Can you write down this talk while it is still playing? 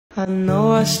I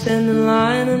know I stand in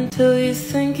line until you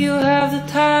think you have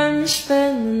the time to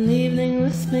spend an evening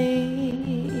with me.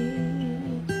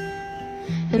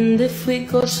 And if we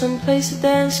go someplace to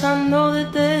dance, I know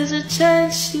that there's a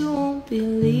chance you won't be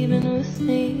leaving with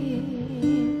me.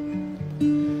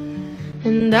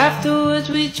 And afterwards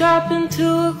we drop into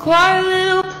a quiet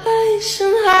little place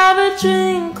and have a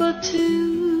drink or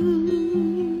two.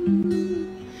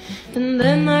 And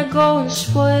then I go and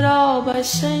spoil it all by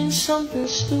saying something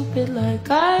stupid like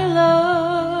I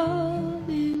love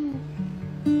you.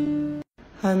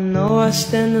 I know I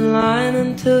stand in line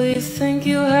until you think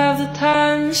you have the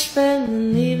time to spend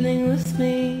an evening with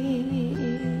me.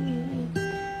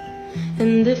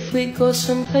 And if we go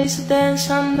someplace to dance,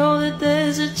 I know that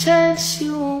there's a chance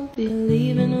you won't be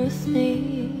leaving with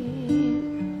me.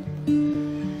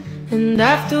 And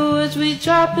afterwards we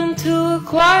drop into a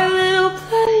quiet little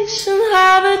place and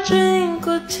have a drink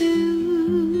or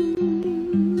two.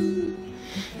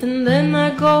 And then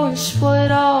I go and spoil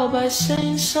it all by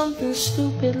saying something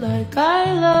stupid like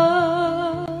I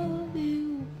love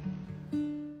you.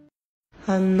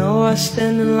 I know I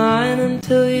stand in line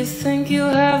until you think you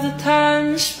have the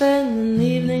time to spend an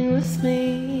evening with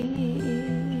me.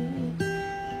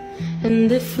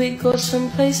 And if we go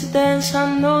someplace to dance,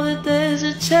 I know that there's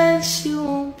a chance you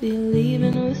won't be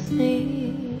leaving with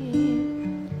me.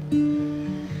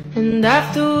 And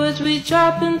afterwards we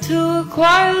drop into a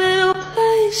quiet little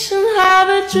place and have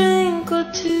a drink or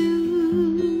two.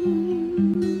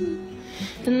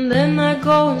 And then I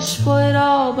go and spoil it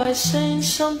all by saying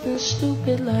something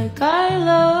stupid like I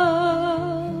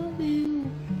love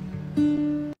you.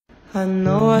 I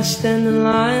know I stand in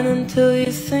line until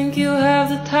you think you have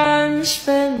the time to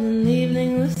spend an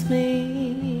evening with me.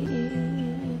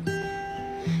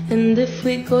 And if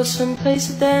we go someplace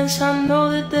to dance, I know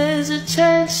that there's a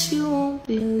chance you won't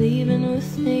be leaving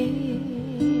with me.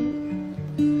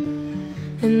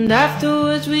 And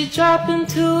afterwards we drop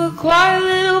into a quiet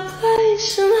little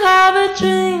place and have a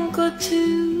drink or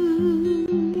two.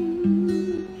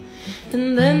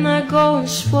 And then I go and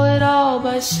spoil it all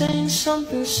by saying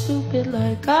something stupid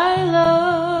like I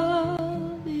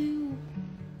love you.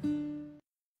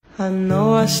 I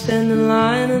know I stand in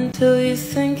line until you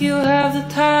think you have the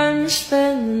time to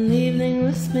spend an evening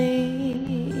with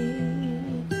me.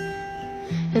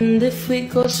 And if we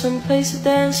go someplace to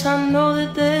dance, I know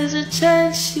that there's a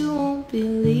chance you won't be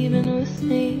leaving with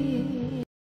me.